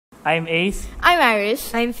I'm Ace. I'm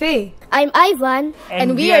Irish. I'm Faye. I'm Ivan.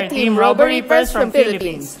 And we are Team RoboRAVers from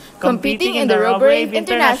Philippines, competing in the RoboRAVE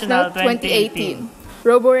International 2018.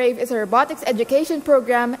 RoboRAVE is a robotics education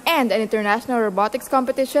program and an international robotics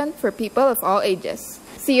competition for people of all ages.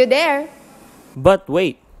 See you there! But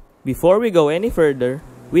wait, before we go any further,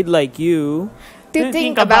 we'd like you to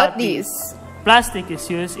think about these. Plastic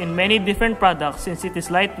is used in many different products since it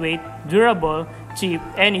is lightweight, durable, cheap,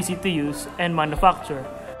 and easy to use and manufacture.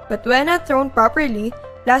 But when not thrown properly,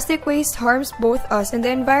 plastic waste harms both us and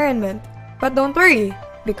the environment. But don't worry,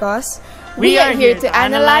 because we are here to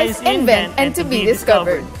analyze, invent, and to be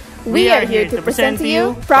discovered. We are here to present to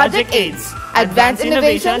you Project AIDS, Advanced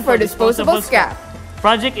Innovation for Disposable Scrap.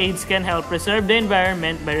 Project AIDS can help preserve the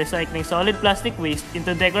environment by recycling solid plastic waste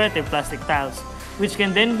into decorative plastic tiles, which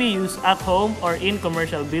can then be used at home or in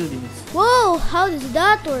commercial buildings. Whoa, how does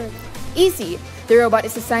that work? Easy. The robot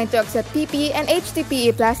is designed to accept PP and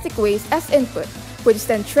HDPE plastic waste as input, which is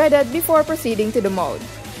then shredded before proceeding to the mold.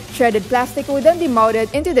 Shredded plastic will then be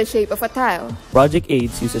molded into the shape of a tile. Project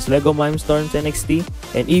AIDS uses Lego Mindstorms NXT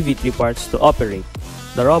and EV3 parts to operate.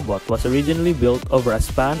 The robot was originally built over a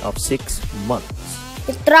span of 6 months.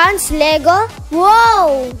 It runs Lego?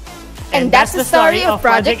 Whoa! And that's the story of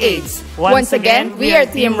Project AIDS. Once again, we are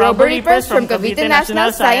Team RoboRAVers from Cavite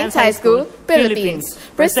National Science High School, Philippines,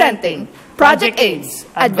 presenting Project AIDS,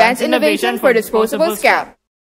 Advanced Innovation for Disposable Scrap.